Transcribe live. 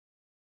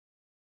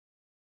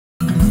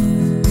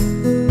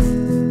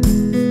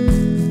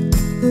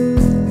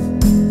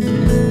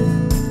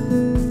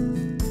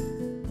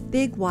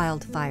big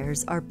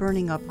wildfires are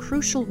burning up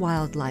crucial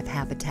wildlife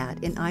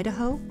habitat in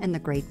Idaho and the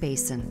Great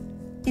Basin.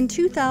 In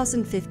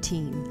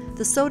 2015,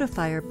 the Soda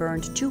Fire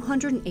burned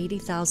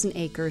 280,000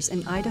 acres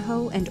in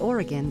Idaho and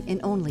Oregon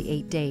in only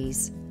 8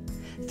 days.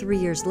 3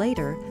 years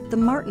later, the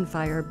Martin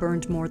Fire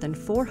burned more than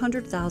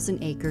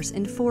 400,000 acres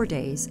in 4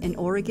 days in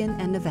Oregon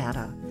and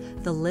Nevada.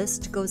 The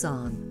list goes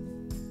on.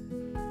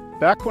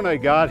 Back when I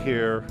got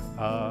here,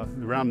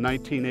 around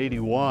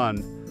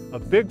 1981, a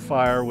big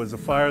fire was a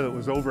fire that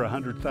was over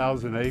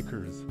 100,000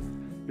 acres.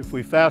 If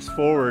we fast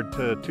forward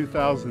to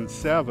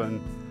 2007,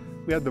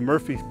 we had the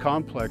Murphy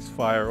Complex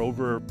fire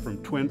over from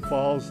Twin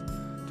Falls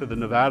to the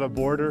Nevada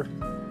border.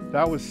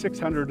 That was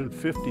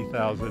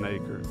 650,000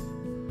 acres.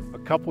 A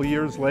couple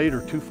years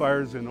later, 2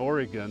 fires in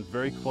Oregon,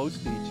 very close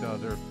to each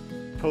other,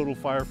 total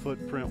fire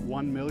footprint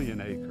 1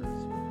 million acres.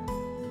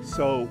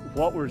 So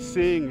what we're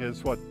seeing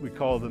is what we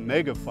call the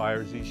mega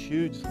fires, these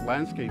huge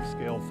landscape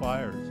scale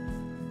fires.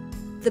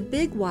 The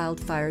big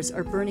wildfires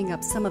are burning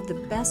up some of the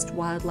best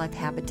wildlife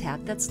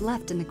habitat that's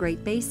left in the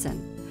Great Basin.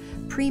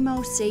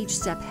 Primo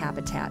sage-steppe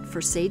habitat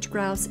for sage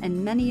grouse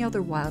and many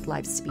other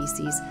wildlife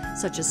species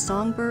such as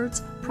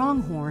songbirds,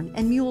 pronghorn,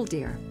 and mule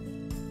deer.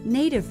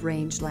 Native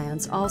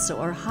rangelands also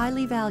are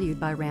highly valued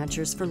by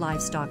ranchers for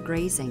livestock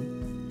grazing.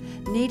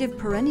 Native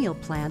perennial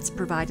plants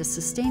provide a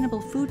sustainable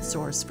food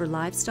source for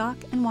livestock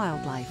and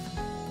wildlife.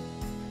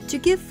 To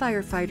give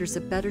firefighters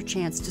a better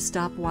chance to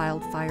stop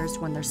wildfires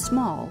when they're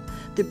small,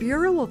 the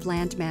Bureau of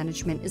Land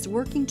Management is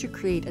working to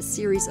create a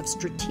series of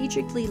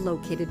strategically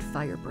located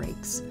fire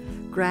breaks.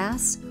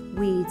 Grass,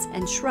 weeds,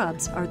 and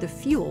shrubs are the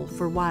fuel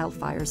for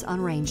wildfires on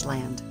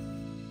rangeland.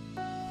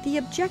 The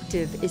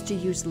objective is to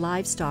use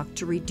livestock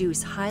to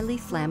reduce highly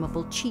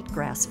flammable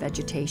cheatgrass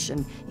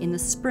vegetation in the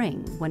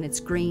spring when it's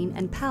green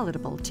and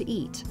palatable to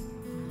eat.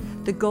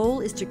 The goal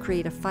is to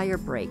create a fire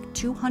break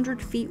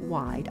 200 feet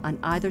wide on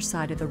either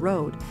side of the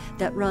road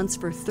that runs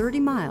for 30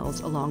 miles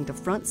along the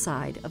front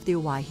side of the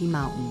Owyhee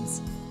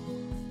Mountains.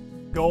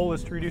 The goal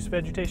is to reduce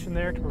vegetation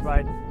there to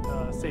provide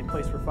a safe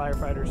place for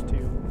firefighters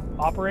to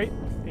operate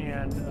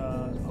and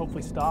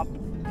hopefully stop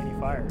any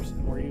fires.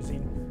 And we're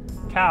using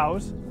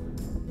cows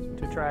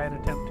to try and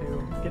attempt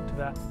to get to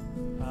that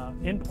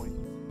endpoint.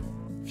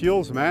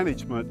 Fuels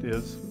management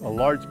is a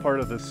large part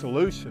of the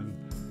solution.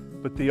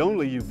 But the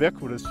only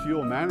ubiquitous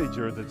fuel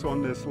manager that's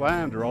on this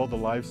land are all the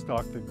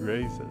livestock that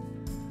graze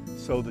it.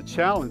 So the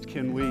challenge,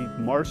 can we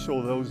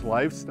marshal those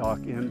livestock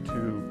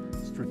into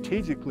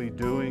strategically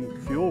doing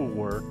fuel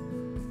work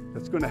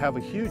that's going to have a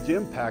huge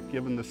impact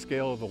given the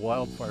scale of the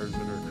wildfires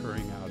that are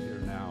occurring out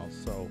here now.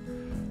 So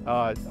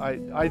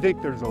I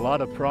think there's a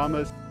lot of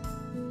promise.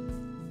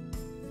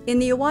 In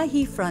the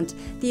Owyhee Front,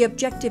 the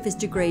objective is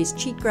to graze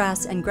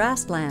cheatgrass and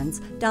grasslands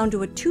down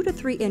to a 2 to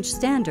 3 inch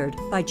standard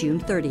by June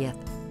 30th.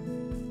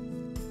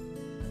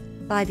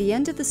 By the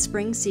end of the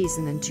spring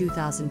season in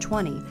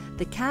 2020,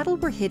 the cattle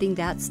were hitting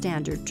that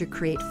standard to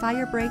create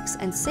fire breaks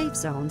and safe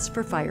zones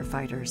for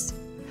firefighters.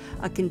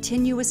 A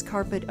continuous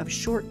carpet of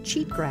short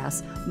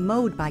cheatgrass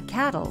mowed by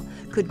cattle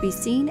could be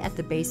seen at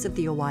the base of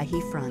the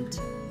Owyhee Front.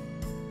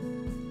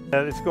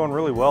 It's going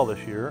really well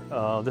this year.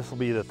 This will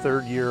be the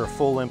 3rd year of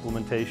full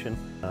implementation.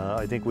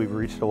 I think we've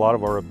reached a lot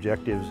of our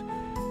objectives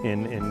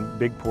in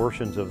big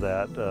portions of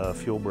that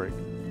fuel break.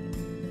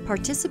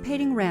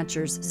 Participating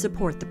ranchers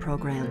support the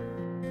program.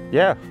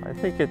 Yeah, I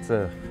think it's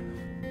a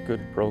good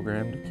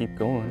program to keep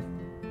going.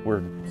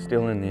 We're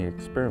still in the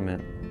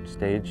experiment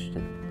stage.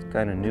 It's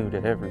kind of new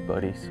to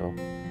everybody,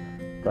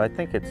 but I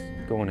think it's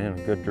going in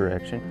a good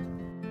direction.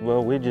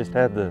 Well, we just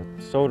had the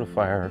Soda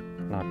Fire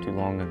not too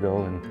long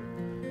ago, and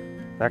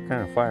that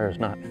kind of fire is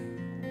not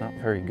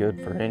very good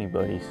for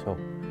anybody, so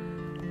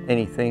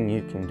anything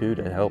you can do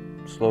to help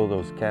slow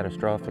those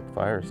catastrophic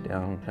fires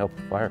down, help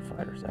the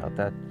firefighters out,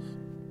 that's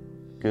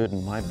good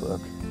in my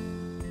book.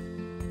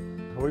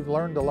 We've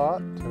learned a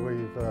lot.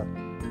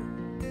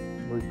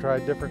 We've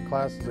tried different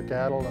classes of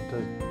cattle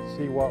to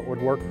see what would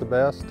work the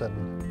best,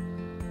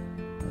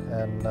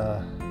 and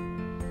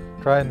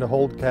trying to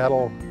hold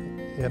cattle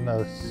in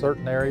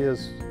certain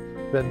areas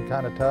been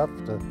kind of tough.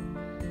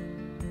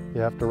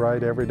 You have to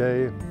ride every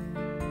day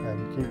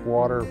and keep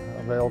water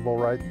available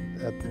right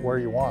at where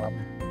you want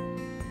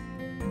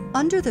them.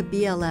 Under the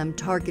BLM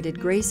targeted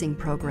grazing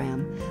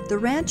program, the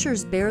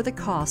ranchers bear the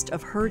cost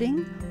of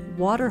herding,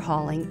 water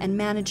hauling, and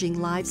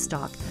managing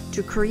livestock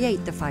to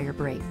create the fire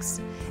breaks.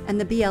 And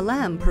the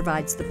BLM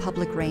provides the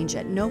public range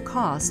at no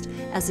cost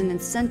as an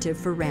incentive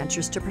for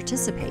ranchers to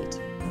participate.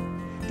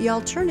 The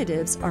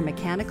alternatives are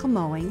mechanical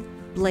mowing,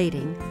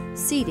 blading,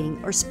 seeding,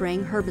 or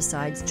spraying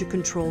herbicides to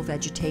control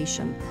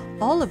vegetation,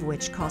 all of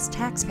which cost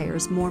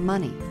taxpayers more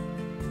money.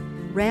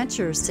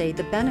 Ranchers say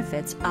the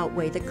benefits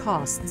outweigh the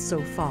costs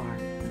so far.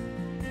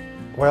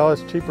 Well,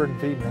 it's cheaper than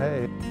feeding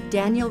hay.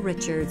 Daniel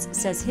Richards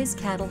says his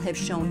cattle have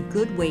shown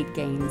good weight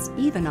gains,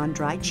 even on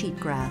dry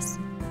cheatgrass.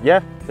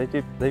 Yeah,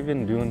 they've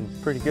been doing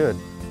pretty good.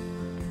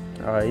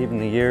 Even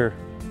the year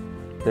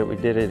that we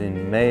did it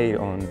in May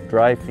on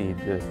dry feed,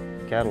 the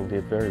cattle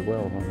did very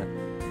well on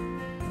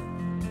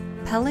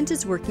it. Pellant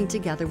is working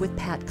together with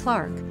Pat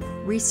Clark,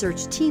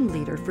 research team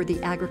leader for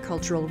the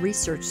Agricultural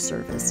Research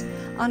Service,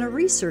 on a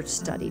research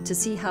study to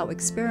see how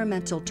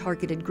experimental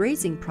targeted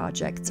grazing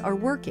projects are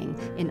working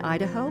in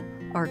Idaho,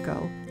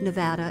 Elko,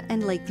 Nevada,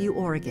 and Lakeview,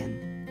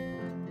 Oregon.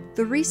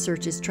 The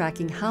research is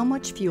tracking how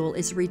much fuel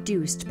is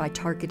reduced by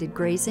targeted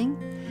grazing,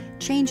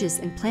 changes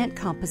in plant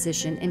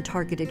composition in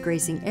targeted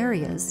grazing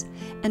areas,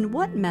 and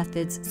what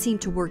methods seem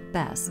to work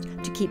best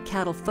to keep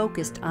cattle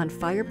focused on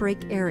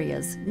firebreak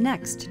areas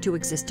next to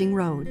existing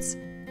roads.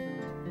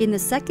 In the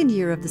second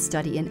year of the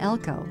study in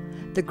Elko,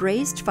 the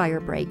grazed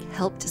firebreak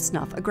helped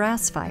snuff a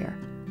grass fire.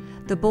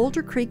 The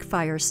Boulder Creek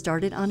fire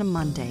started on a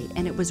Monday,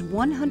 and it was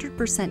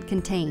 100%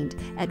 contained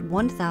at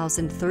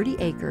 1,030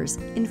 acres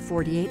in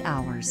 48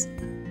 hours.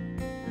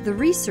 The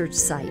research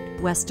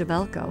site, west of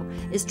Elko,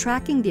 is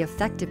tracking the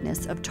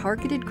effectiveness of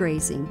targeted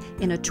grazing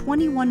in a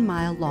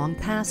 21-mile-long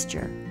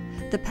pasture.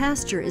 The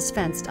pasture is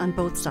fenced on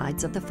both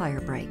sides of the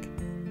firebreak.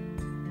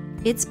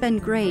 It's been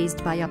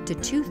grazed by up to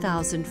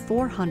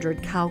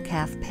 2,400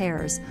 cow-calf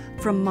pairs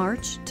from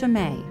March to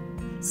May.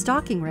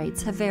 Stocking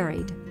rates have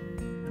varied.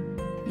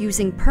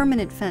 Using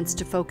permanent fence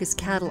to focus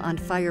cattle on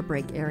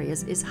firebreak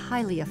areas is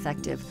highly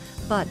effective,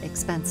 but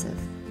expensive.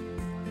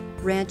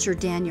 Rancher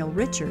Daniel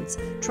Richards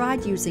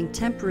tried using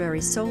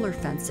temporary solar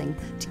fencing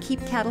to keep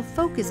cattle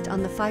focused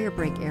on the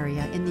firebreak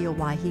area in the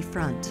Owyhee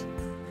Front.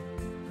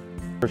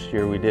 First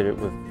year we did it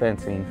with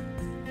fencing,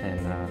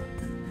 and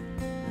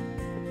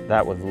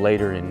that was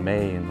later in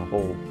May, and the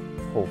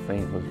whole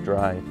thing was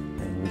dry,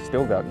 and we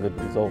still got good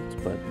results,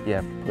 but you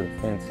have to put a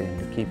fence in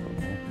to keep them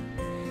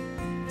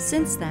there.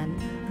 Since then,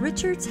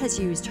 Richards has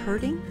used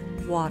herding,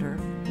 water,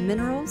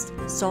 minerals,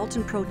 salt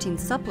and protein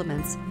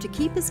supplements to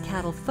keep his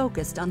cattle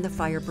focused on the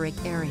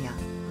firebreak area.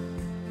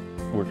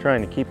 We're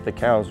trying to keep the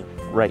cows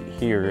right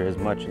here as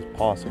much as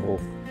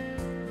possible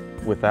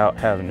without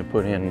having to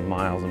put in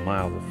miles and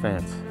miles of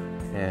fence.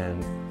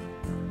 And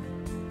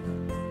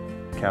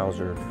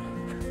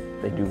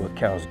they do what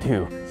cows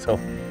do. So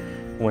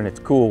when it's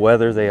cool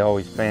weather, they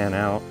always fan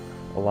out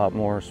a lot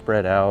more,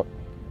 spread out.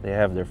 They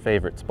have their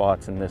favorite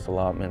spots in this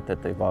allotment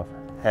that they've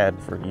had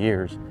for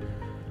years.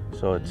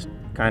 So it's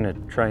kind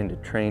of trying to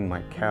train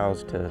my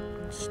cows to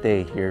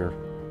stay here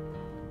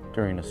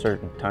during a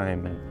certain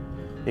time,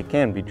 and it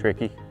can be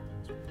tricky.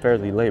 It's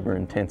fairly labor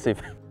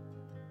intensive.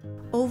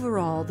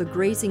 Overall, the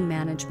grazing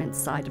management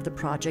side of the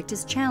project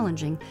is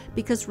challenging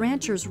because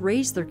ranchers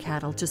raise their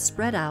cattle to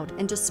spread out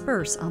and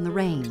disperse on the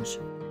range.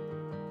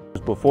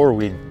 Before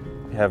we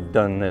have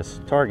done this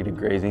targeted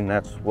grazing,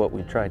 that's what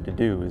we tried to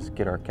do, is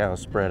get our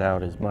cows spread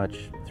out as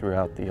much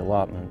throughout the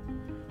allotment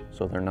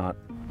so they're not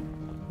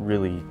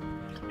really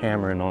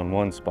hammering on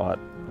one spot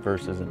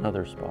versus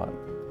another spot.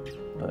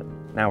 But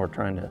now we're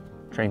trying to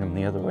train them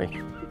the other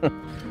way.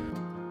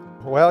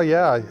 Well,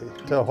 yeah,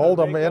 to hold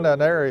them in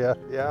an area,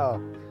 yeah,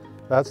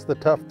 that's the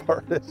tough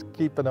part, is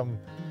keeping them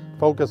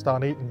focused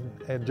on eating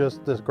and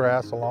just this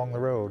grass along the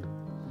road.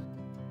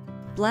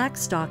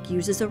 Blackstock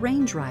uses a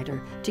range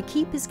rider to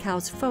keep his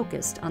cows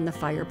focused on the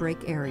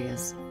firebreak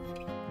areas.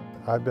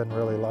 I've been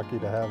really lucky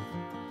to have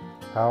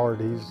Howard.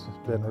 He's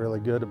been really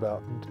good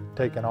about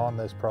taking on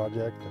this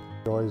project. He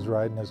enjoys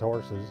riding his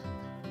horses,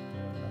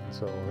 and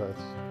so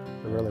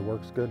it really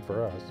works good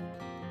for us.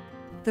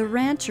 The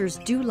ranchers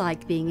do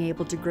like being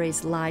able to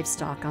graze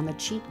livestock on the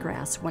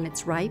cheatgrass when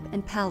it's ripe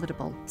and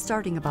palatable,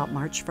 starting about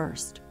March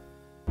 1st.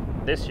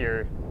 This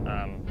year,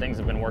 things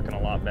have been working a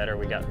lot better.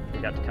 We got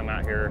to come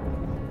out here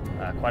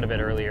quite a bit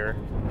earlier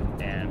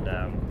and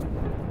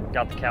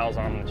got the cows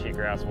on the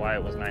cheatgrass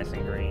while it was nice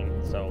and green,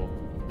 so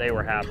they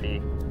were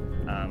happy.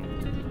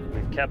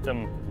 We've kept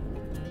them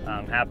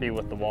happy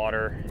with the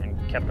water and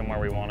kept them where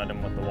we wanted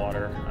them with the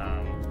water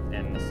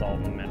and the salt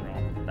and the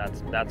mineral.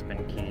 That's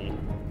been key.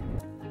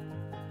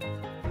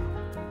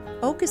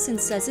 Okeson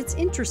says it's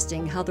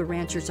interesting how the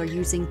ranchers are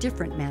using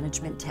different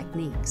management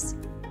techniques.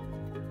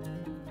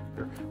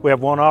 We have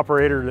one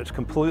operator that's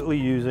completely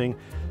using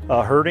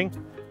herding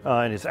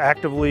and has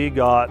actively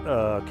got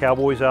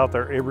cowboys out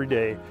there every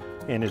day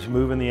and is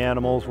moving the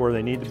animals where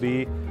they need to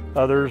be.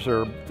 Others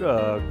are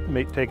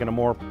taking a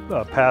more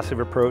passive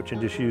approach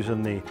and just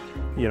using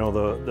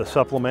the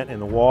supplement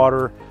and the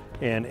water,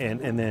 and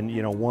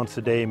then once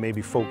a day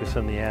maybe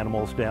focusing the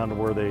animals down to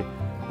where they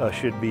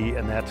should be,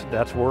 and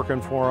that's working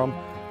for them.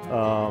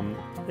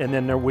 And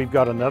then we've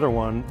got another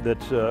one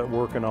that's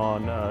working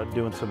on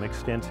doing some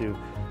extensive,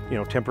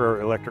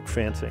 temporary electric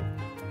fencing.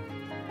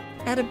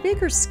 At a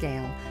bigger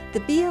scale,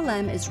 the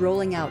BLM is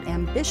rolling out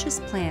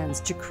ambitious plans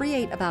to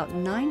create about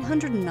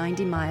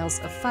 990 miles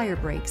of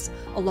firebreaks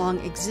along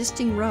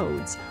existing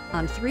roads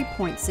on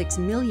 3.6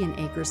 million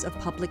acres of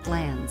public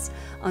lands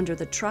under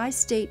the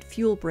Tri-State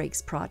Fuel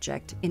Breaks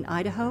project in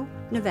Idaho,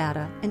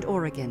 Nevada, and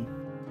Oregon.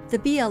 The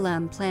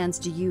BLM plans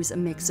to use a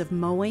mix of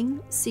mowing,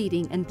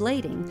 seeding, and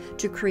blading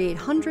to create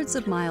hundreds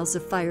of miles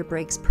of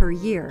firebreaks per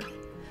year.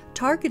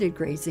 Targeted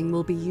grazing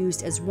will be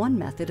used as one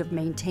method of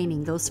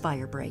maintaining those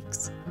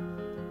firebreaks.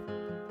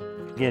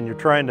 Again, you're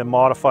trying to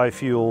modify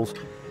fuels,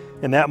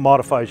 and that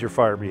modifies your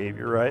fire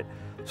behavior, right?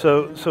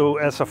 So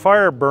as a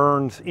fire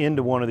burns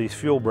into one of these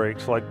fuel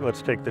breaks, like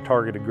let's take the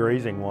targeted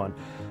grazing one,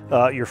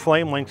 your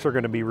flame lengths are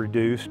going to be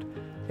reduced,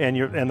 and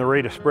the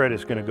rate of spread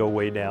is going to go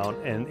way down.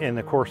 And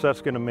of course,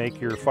 that's going to make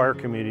your fire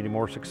community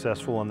more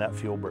successful in that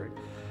fuel break.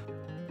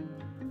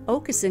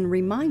 Okeson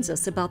reminds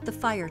us about the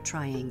fire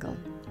triangle: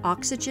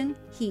 oxygen,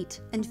 heat,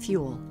 and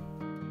fuel.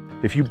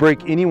 If you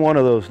break any one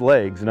of those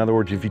legs, in other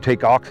words, if you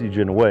take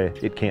oxygen away,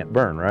 it can't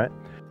burn, right?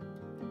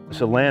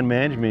 So land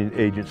management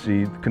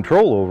agency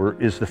control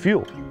over is the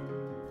fuel.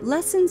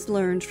 Lessons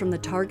learned from the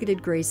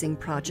targeted grazing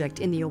project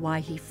in the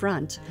Owyhee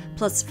Front,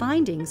 plus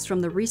findings from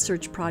the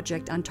research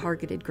project on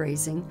targeted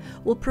grazing,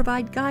 will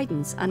provide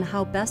guidance on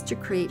how best to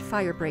create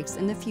fire breaks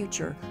in the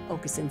future,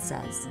 Okeson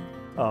says.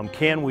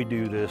 Can we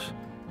do this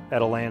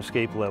at a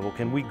landscape level?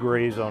 Can we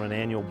graze on an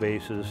annual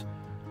basis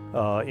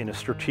in a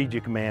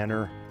strategic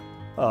manner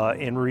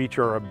and reach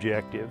our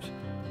objectives?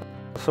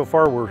 So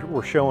far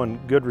we're showing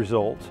good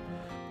results.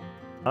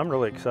 I'm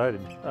really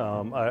excited.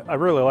 I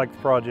really like the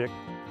project.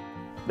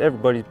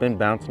 Everybody's been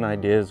bouncing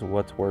ideas of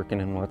what's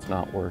working and what's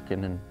not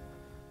working, and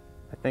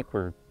I think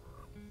we're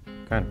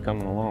kind of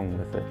coming along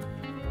with it.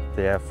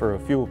 Yeah, for a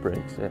fuel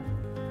breaks, it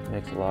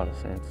makes a lot of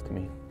sense to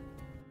me.